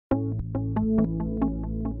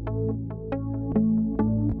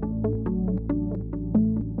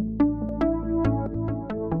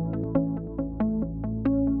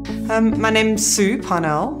My name's Sue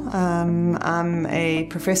Parnell. I'm a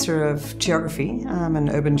professor of geography. I'm an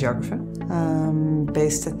urban geographer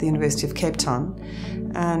based at the University of Cape Town.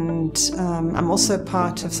 And I'm also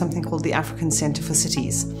part of something called the African Centre for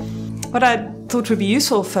Cities. What I thought would be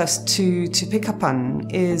useful for us to pick up on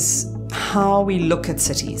is how we look at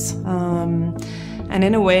cities. And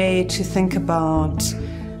in a way to think about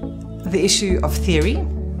the issue of theory.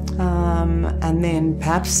 And then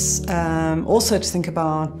perhaps also to think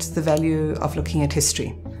about the value of looking at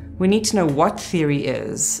history. We need to know what theory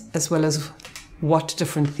is, as well as what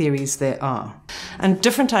different theories there are. And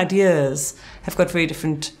different ideas have got very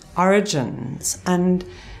different origins, and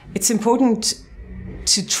it's important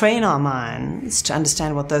to train our minds to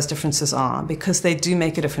understand what those differences are, because they do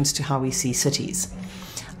make a difference to how we see cities.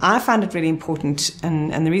 I find it really important,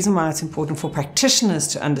 and the reason why it's important for practitioners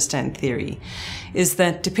to understand theory is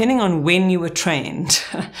that depending on when you were trained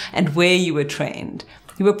and where you were trained,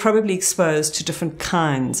 you were probably exposed to different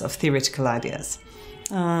kinds of theoretical ideas.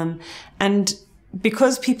 And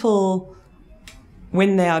because people,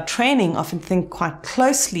 when they are training, often think quite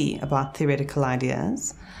closely about theoretical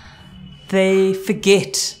ideas, they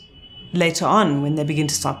forget later on, when they begin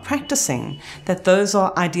to start practicing, that those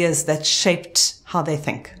are ideas that shaped how they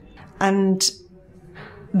think. And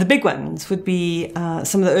the big ones would be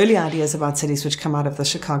some of the early ideas about cities which come out of the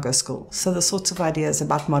Chicago School. So the sorts of ideas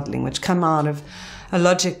about modeling which come out of a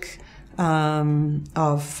logic from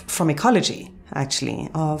ecology, actually,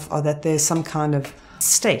 of that there's some kind of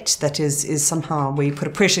state that is somehow where you put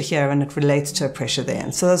a pressure here and it relates to a pressure there.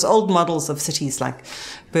 And so those old models of cities like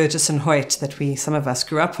Burgess and Hoyt that some of us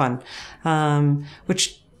grew up on,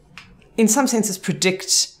 which in some senses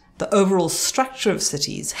predict the overall structure of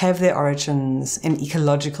cities, have their origins in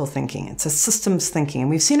ecological thinking. It's a systems thinking, and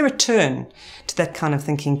we've seen a return to that kind of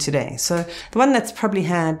thinking today. So the one that's probably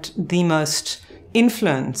had the most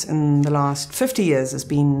influence in the last 50 years has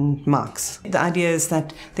been Marx. The idea is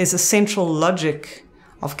that there's a central logic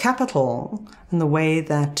of capital in the way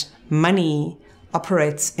that money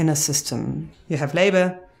operates in a system. You have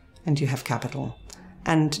labor and you have capital.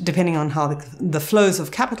 And depending on how the flows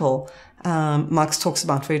of capital, Marx talks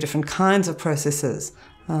about very different kinds of processes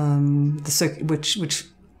which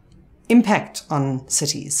impact on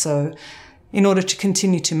cities. So in order to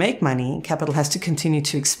continue to make money, capital has to continue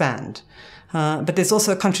to expand. But there's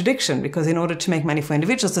also a contradiction, because in order to make money for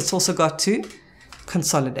individuals, it's also got to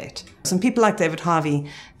consolidate. Some people like David Harvey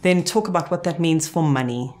then talk about what that means for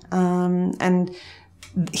money. And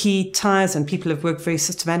he ties, and people have worked very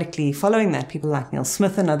systematically following that, people like Neil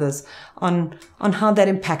Smith and others, on how that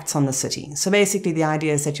impacts on the city. So basically the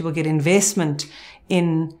idea is that you will get investment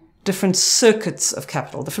in different circuits of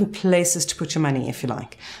capital, different places to put your money, if you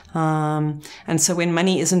like. And so when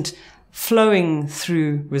money isn't flowing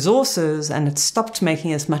through resources and it's stopped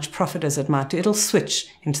making as much profit as it might do, it'll switch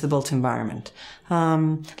into the built environment.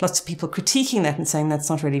 Lots of people critiquing that and saying that's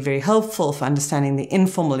not really very helpful for understanding the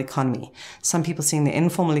informal economy. Some people seeing the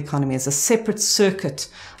informal economy as a separate circuit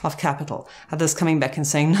of capital. Others coming back and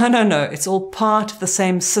saying, no, it's all part of the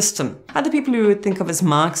same system. Other people who would think of as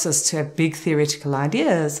Marxists, who have big theoretical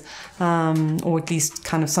ideas, or at least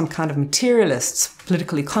some kind of materialists,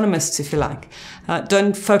 political economists, if you like,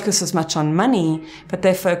 don't focus as much on money, but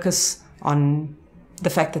they focus on the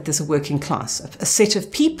fact that there's a working class, a set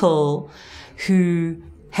of people who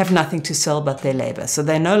have nothing to sell but their labor. So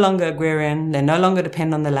they're no longer agrarian, they no longer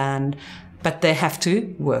depend on the land, but they have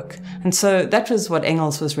to work. And so that was what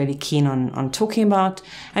Engels was really keen on talking about.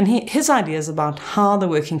 And his ideas about how the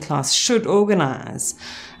working class should organize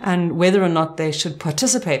and whether or not they should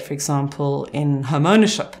participate, for example, in home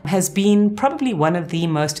ownership, has been probably one of the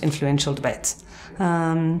most influential debates.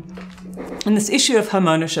 And this issue of home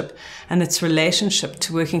ownership and its relationship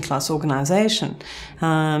to working class organization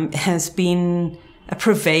has been a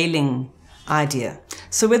prevailing idea.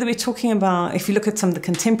 So whether we're talking about, if you look at some of the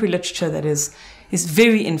contemporary literature that is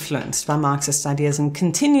very influenced by Marxist ideas and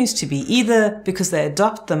continues to be, either because they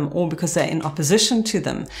adopt them or because they're in opposition to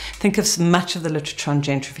them, think of much of the literature on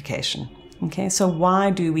gentrification. Okay, so why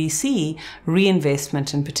do we see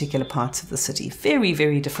reinvestment in particular parts of the city? Very,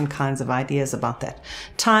 very different kinds of ideas about that.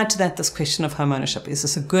 Tied to that, this question of home ownership. Is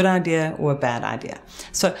this a good idea or a bad idea?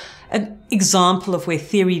 So an example of where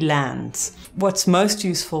theory lands. What's most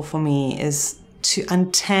useful for me is to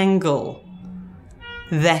untangle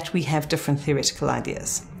that we have different theoretical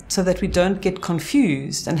ideas so that we don't get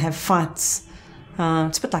confused and have fights.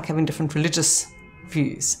 It's a bit like having different religious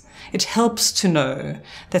views. It helps to know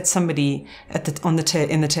that somebody in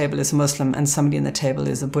the table is a Muslim and somebody in the table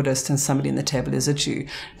is a Buddhist and somebody in the table is a Jew.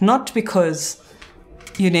 Not because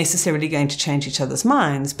you're necessarily going to change each other's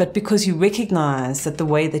minds, but because you recognize that the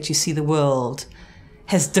way that you see the world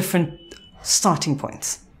has different starting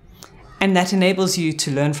points. And that enables you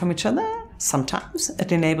to learn from each other sometimes.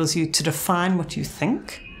 It enables you to define what you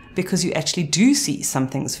think, because you actually do see some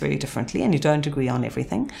things very differently and you don't agree on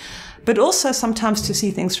everything. But also sometimes to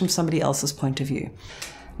see things from somebody else's point of view.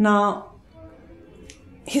 Now,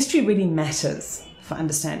 history really matters for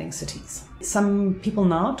understanding cities. Some people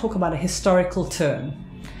now talk about a historical turn,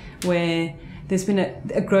 where there's been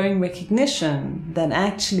a growing recognition that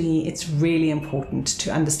actually it's really important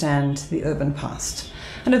to understand the urban past.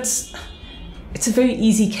 And it's a very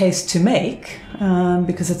easy case to make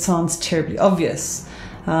because it sounds terribly obvious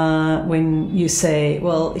when you say,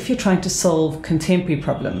 well, if you're trying to solve contemporary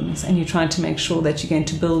problems and you're trying to make sure that you're going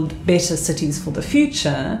to build better cities for the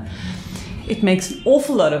future, it makes an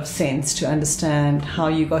awful lot of sense to understand how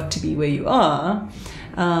you got to be where you are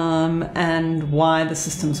and why the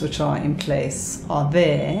systems which are in place are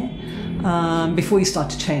there before you start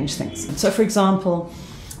to change things. So, for example,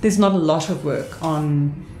 there's not a lot of work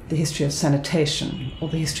on the history of sanitation or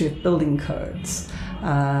the history of building codes.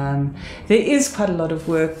 There is quite a lot of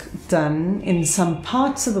work done in some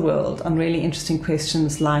parts of the world on really interesting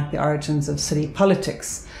questions like the origins of city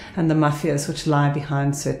politics and the mafias which lie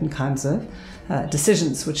behind certain kinds of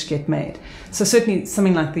decisions which get made. So certainly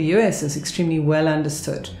something like the US is extremely well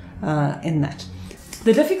understood in that.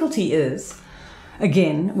 The difficulty is,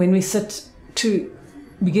 again, when we sit to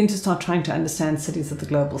begin to start trying to understand cities of the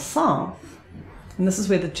global south, and this is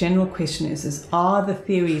where the general question is are the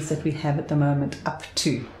theories that we have at the moment up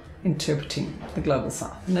to interpreting the global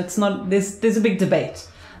south? And it's not, there's a big debate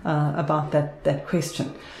about that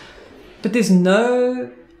question. But there's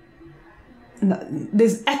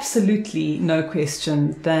absolutely no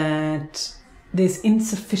question that there's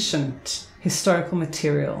insufficient historical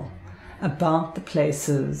material about the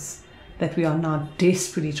places that we are now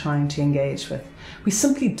desperately trying to engage with. We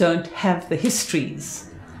simply don't have the histories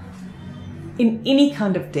in any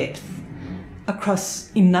kind of depth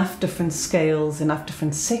across enough different scales, enough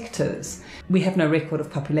different sectors. We have no record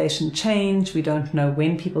of population change. We don't know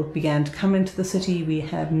when people began to come into the city. We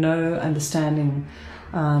have no understanding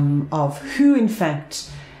of who, in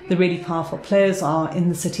fact, the really powerful players are in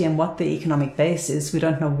the city and what their economic base is. We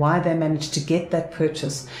don't know why they managed to get that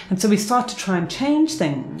purchase. And so we start to try and change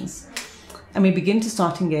things. And we begin to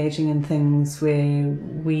start engaging in things where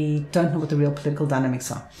we don't know what the real political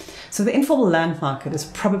dynamics are. So the informal land market is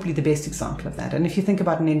probably the best example of that. And if you think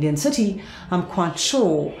about an Indian city, I'm quite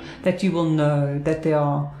sure that you will know that there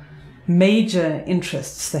are major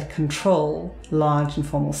interests that control large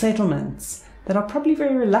informal settlements that are probably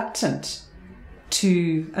very reluctant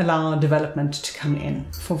to allow development to come in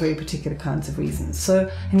for very particular kinds of reasons.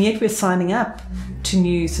 So, and yet we're signing up to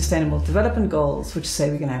new sustainable development goals, which say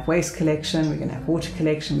we're going to have waste collection, we're going to have water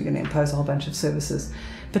collection, we're going to impose a whole bunch of services.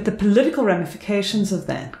 But the political ramifications of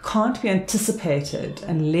that can't be anticipated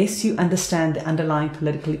unless you understand the underlying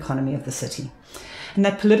political economy of the city. And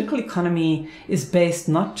that political economy is based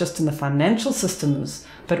not just in the financial systems,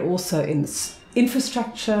 but also in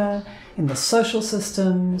infrastructure, in the social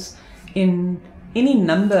systems, in any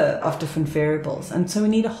number of different variables. And so we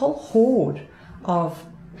need a whole horde of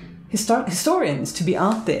historians to be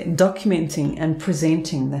out there documenting and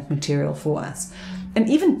presenting that material for us. An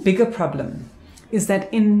even bigger problem is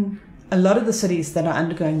that in a lot of the cities that are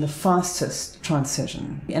undergoing the fastest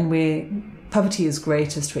transition, and where poverty is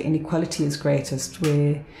greatest, where inequality is greatest,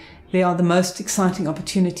 where there are the most exciting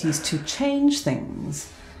opportunities to change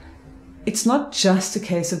things, it's not just a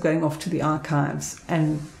case of going off to the archives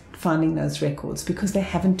and finding those records, because they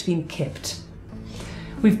haven't been kept.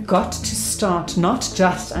 We've got to start not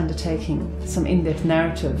just undertaking some in-depth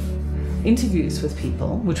narrative interviews with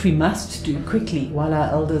people, which we must do quickly while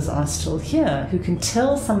our elders are still here, who can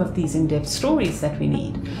tell some of these in-depth stories that we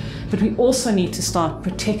need, but we also need to start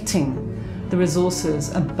protecting the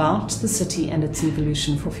resources about the city and its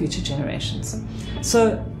evolution for future generations.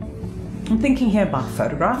 So I'm thinking here about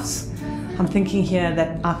photographs. I'm thinking here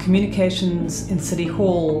that our communications in City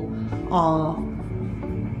Hall are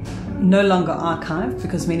no longer archived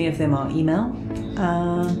because many of them are email.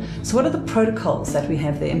 So what are the protocols that we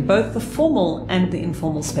have there in both the formal and the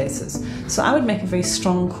informal spaces? So I would make a very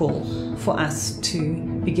strong call for us to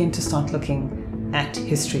begin to start looking at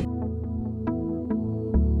history.